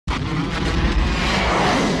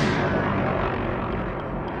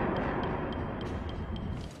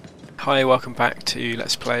Hi, welcome back to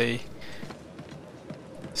Let's Play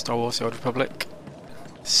Star Wars The Old Republic.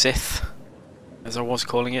 Sith, as I was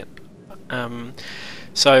calling it.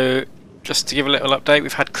 So, just to give a little update,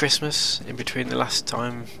 we've had Christmas in between the last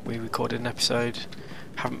time we recorded an episode.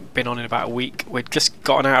 Haven't been on in about a week. We'd just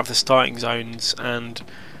gotten out of the starting zones, and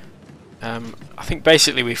I think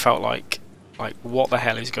basically we felt like what the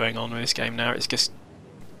hell is going on with this game now? It's just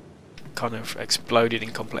kind of exploded in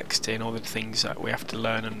complexity and all the things that we have to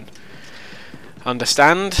learn and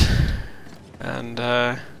understand, and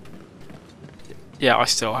yeah, I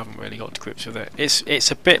still haven't really got to grips with it.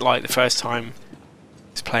 It's a bit like the first time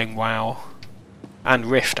I was playing WoW and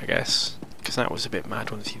Rift, I guess, because that was a bit mad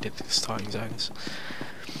once you did the starting zones.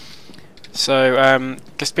 So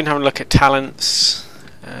just been having a look at talents,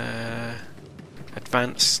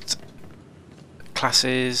 advanced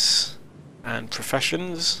classes and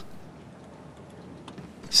professions.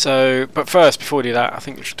 So, but first, before we do that, I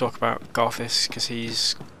think we should talk about Garthis, because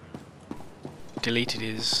he's deleted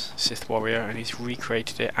his Sith warrior and he's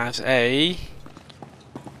recreated it as a...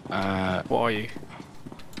 what are you?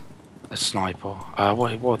 A sniper.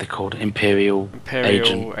 What are they called? Imperial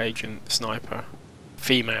agent sniper.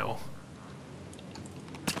 Female.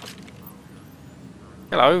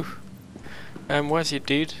 Hello. Where's your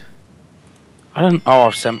dude? I don't... Oh,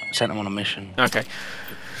 I've sent him on a mission. Okay.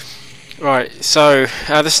 Right, so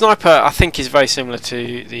the sniper I think is very similar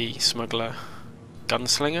to the smuggler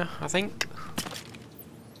gunslinger, I think.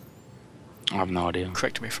 I have no idea.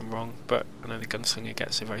 Correct me if I'm wrong, but I know the gunslinger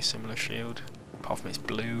gets a very similar shield, apart from it's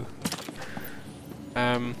blue.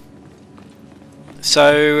 Yeah,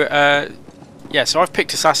 so I've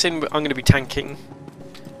picked assassin, but I'm going to be tanking,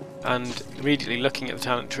 and immediately looking at the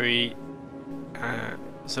talent tree,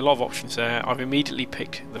 there's a lot of options there. I've immediately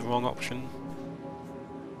picked the wrong option.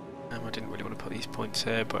 I didn't really want to put these points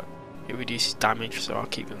here, but it reduces damage, so I'll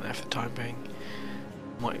keep them there for the time being.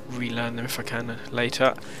 Might relearn them if I can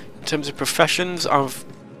later. In terms of professions, I've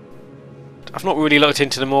not really looked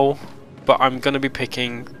into them all, but I'm going to be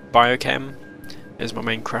picking biochem as my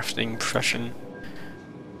main crafting profession.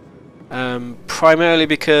 Primarily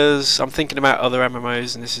because I'm thinking about other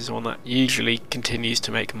MMOs, and this is one that usually continues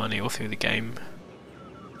to make money all through the game,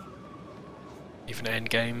 even end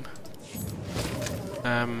game.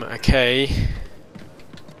 Okay,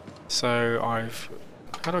 so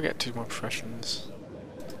how do I get to my professions?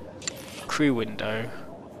 Crew window,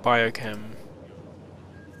 biochem.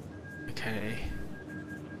 Okay,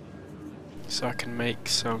 so I can make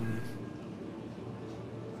some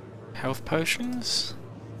health potions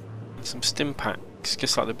and some stim packs,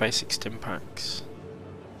 just like the basic stim packs.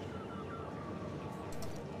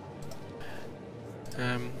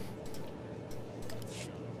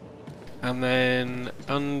 And then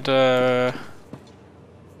under...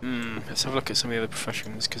 let's have a look at some of the other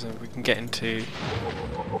professions, because we can get into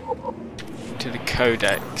the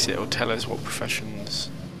codex. It will tell us what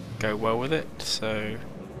professions go well with it. So,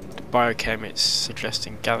 biochem, it's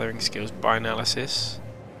suggesting gathering skills, bioanalysis,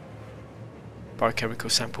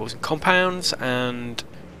 biochemical samples and compounds, and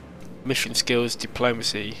mission skills,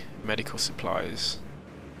 diplomacy, medical supplies.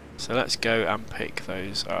 So let's go and pick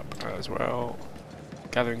those up as well.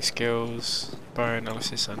 Gathering skills,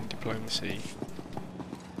 bioanalysis and diplomacy.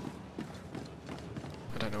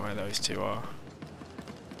 I don't know where those two are.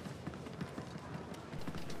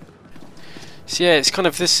 So yeah, it's kind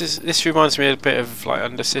of this reminds me a bit of like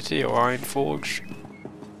Undercity or Ironforge.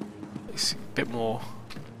 It's a bit more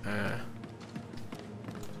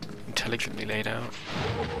intelligently laid out.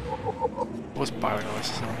 It was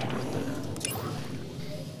bioanalysis after, wasn't it?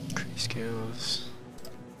 Increase skills.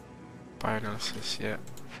 Bioanalysis, yeah.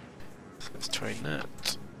 So let's train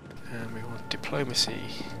that. And we want diplomacy.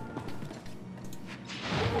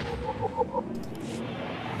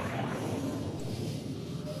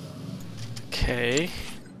 Okay.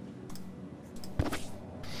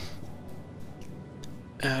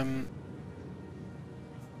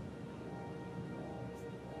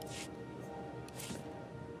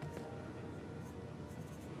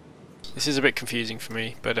 This is a bit confusing for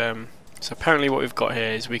me, but so apparently what we've got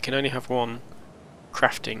here is we can only have one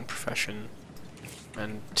crafting profession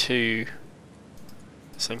and two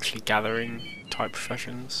essentially gathering type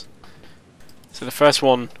professions. So the first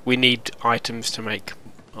one, we need items to make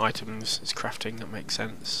items. It's crafting, that makes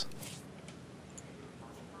sense.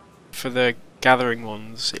 For the gathering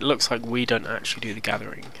ones, it looks like we don't actually do the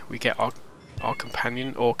gathering. We get our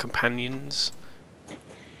companion or companions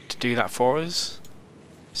to do that for us.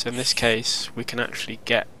 So in this case, we can actually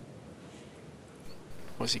get,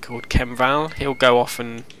 what's he called, Chemval. He'll go off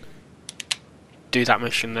and do that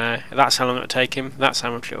mission there. That's how long it'll take him. That's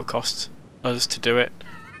how much it'll cost us to do it.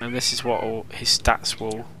 And this is what all his stats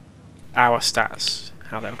will, our stats,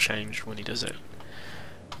 how they'll change when he does it.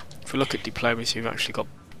 If we look at diplomacy, we've actually got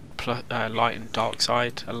light and dark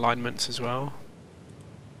side alignments as well.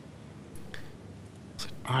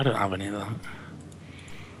 I don't have any of that.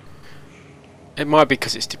 It might be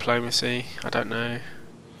because it's diplomacy, I don't know.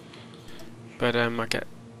 But I get,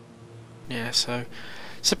 yeah. So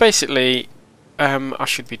basically, I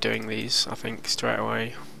should be doing these, I think, straight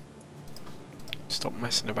away. Stop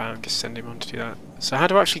messing about and just send him on to do that. So how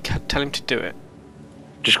do I actually tell him to do it?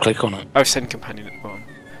 Just click on it. Oh, send companion at the bottom.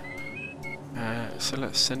 So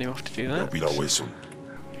let's send him off to do that. Be that way soon.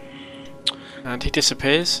 And he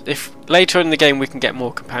disappears. If later in the game we can get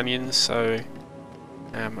more companions, so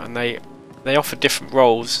and they offer different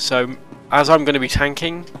roles. So as I'm going to be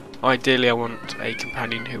tanking, ideally I want a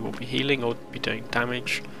companion who will be healing or be doing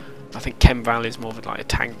damage. I think Chemval is more of like a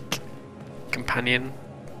tank companion.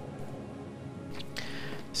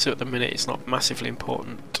 So at the minute it's not massively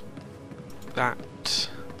important that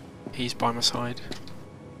he's by my side.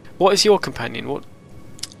 What is your companion? What?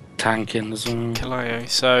 Tanking as well. Kaleo.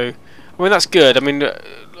 So, I mean that's good. I mean,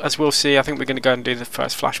 as we'll see, I think we're going to go and do the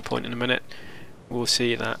first flashpoint in a minute. We'll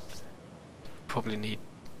see that. Probably need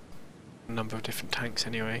a number of different tanks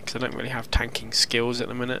anyway, because I don't really have tanking skills at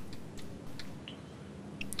the minute.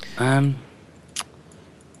 Never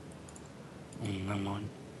mind.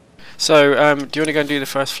 So, do you want to go and do the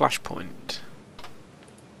first flashpoint?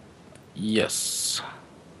 Yes.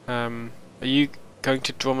 Are you going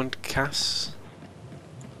to Drummond Cass?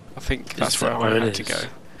 I think that's Is where that I where it had to is? go.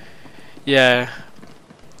 Yeah,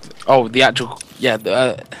 Oh, the actual. Yeah.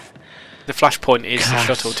 the flashpoint is the Cass.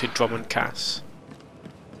 shuttle to Drummond Cass.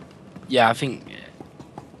 Yeah, I think.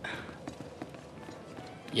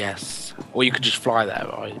 Yes. Or you could just fly there,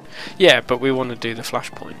 right? Yeah, but we want to do the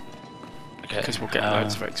flashpoint Okay. because we'll get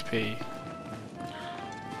loads of XP.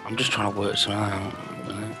 I'm just trying to work something out.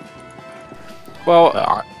 Well,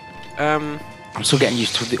 But I'm still getting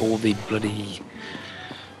used to all the bloody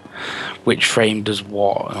which frame does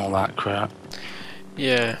what and all that crap.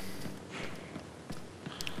 yeah.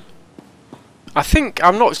 I think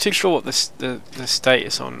I'm not too sure what the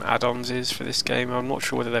status on add-ons is for this game. I'm not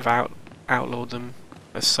sure whether they've outlawed them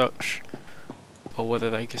as such, or whether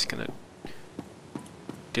they're just gonna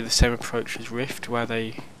do the same approach as Rift, where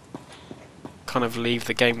they kind of leave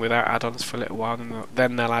the game without add-ons for a little while, and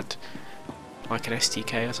then they'll add like an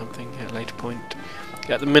SDK or something at a later point.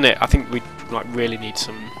 At the minute, I think we like really need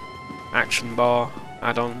some action bar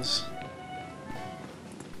add-ons,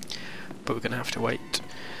 but we're gonna have to wait.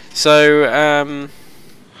 So,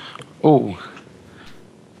 Oh,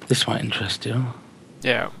 this might interest you.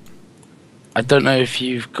 yeah. I don't know if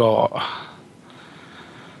you've got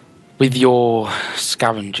with your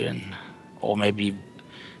scavenging or maybe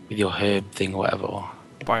with your herb thing or whatever.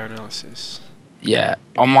 Bioanalysis. Yeah,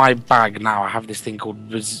 on my bag now I have this thing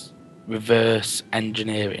called reverse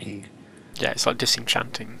engineering. Yeah, it's like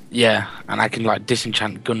disenchanting. Yeah, and I can like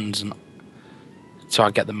disenchant guns, and so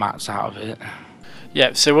I get the mats out of it.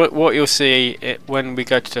 Yeah, so what you'll see when we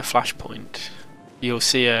go to the flashpoint, you'll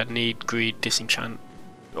see a need, greed, disenchant,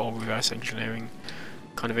 or reverse engineering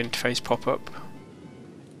kind of interface pop up.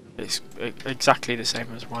 It's exactly the same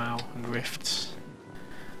as WoW and Rifts.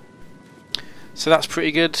 So that's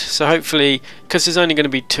pretty good. So hopefully, because there's only going to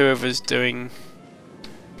be 2 of us doing,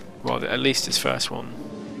 well, at least this first one.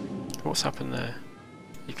 What's happened there?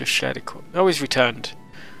 You've just shared a... Oh, he's returned.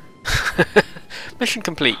 Mission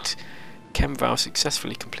complete. Chemval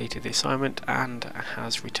successfully completed the assignment and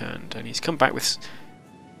has returned. And he's come back with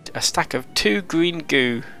a stack of 2 green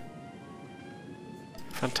goo.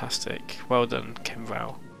 Fantastic. Well done,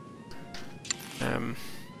 Chemval.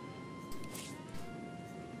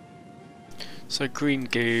 So green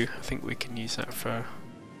goo, I think we can use that for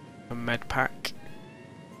a med pack.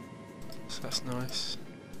 So that's nice.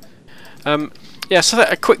 Yeah, so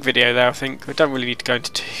a quick video there. I think we don't really need to go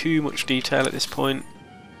into too much detail at this point.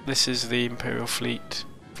 This is the Imperial Fleet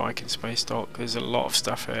Viking space dock. There's a lot of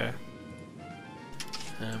stuff here.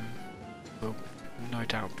 We'll no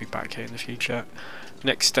doubt be back here in the future.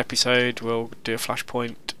 Next episode we'll do a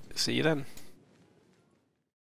flashpoint. See you then.